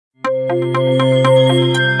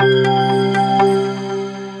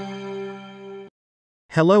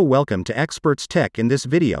Hello, welcome to Xperts Tech. In this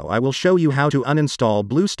video I will show you how to uninstall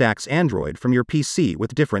BlueStacks Android from your PC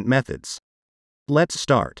with different methods. Let's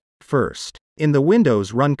start. First, in the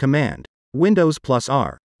Windows Run command,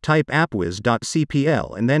 Windows+R, type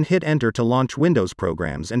appwiz.cpl and then hit enter to launch Windows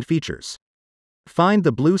programs and features. Find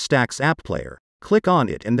the BlueStacks app player, click on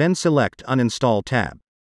it and then select Uninstall tab.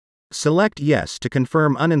 Select Yes to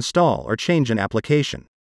confirm uninstall or change an application.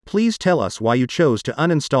 Please tell us why you chose to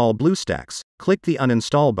uninstall BlueStacks. Click the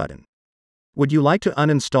Uninstall button. Would you like to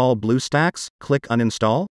uninstall BlueStacks? Click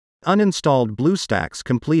Uninstall. Uninstalled BlueStacks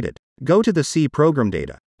completed. Go to the C program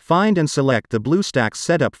data. Find and select the BlueStacks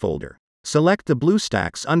setup folder. Select the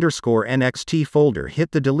BlueStacks_NXT folder,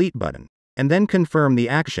 hit the delete button, and then confirm the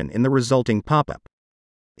action in the resulting pop-up.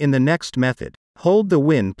 In the next method, hold the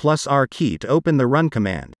Win+R key to open the Run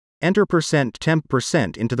command. Enter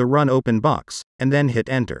 %temp% into the Run open box, and then hit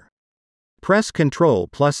enter. Press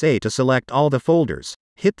Ctrl+A to select all the folders,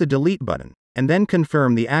 hit the delete button, and then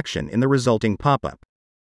confirm the action in the resulting pop-up.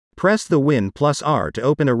 Press the Win+R to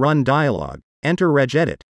open a Run dialog, enter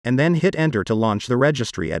regedit, and then hit enter to launch the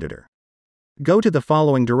registry editor. Go to the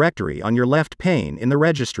following directory on your left pane in the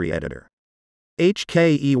registry editor: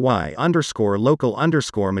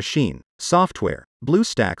 HKEY_local_machine, software,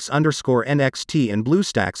 BlueStacks_NXT and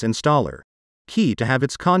BlueStacks installer. Key to have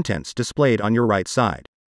its contents displayed on your right side.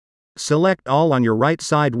 Select all on your right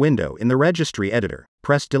side window in the registry editor,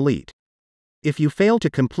 press delete. If you fail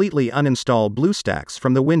to completely uninstall BlueStacks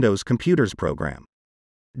from the Windows Computers program,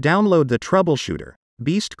 download the troubleshooter,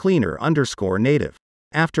 Beast Cleaner_native.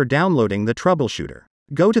 After downloading the troubleshooter,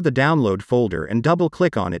 go to the download folder and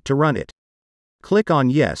double-click on it to run it. Click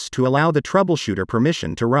on Yes to allow the troubleshooter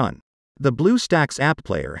permission to run. The BlueStacks app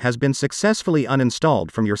player has been successfully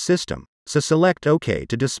uninstalled from your system, so select OK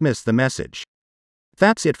to dismiss the message.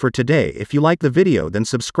 That's it for today. If you like the video, then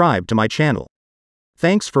subscribe to my channel.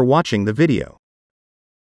 Thanks for watching the video.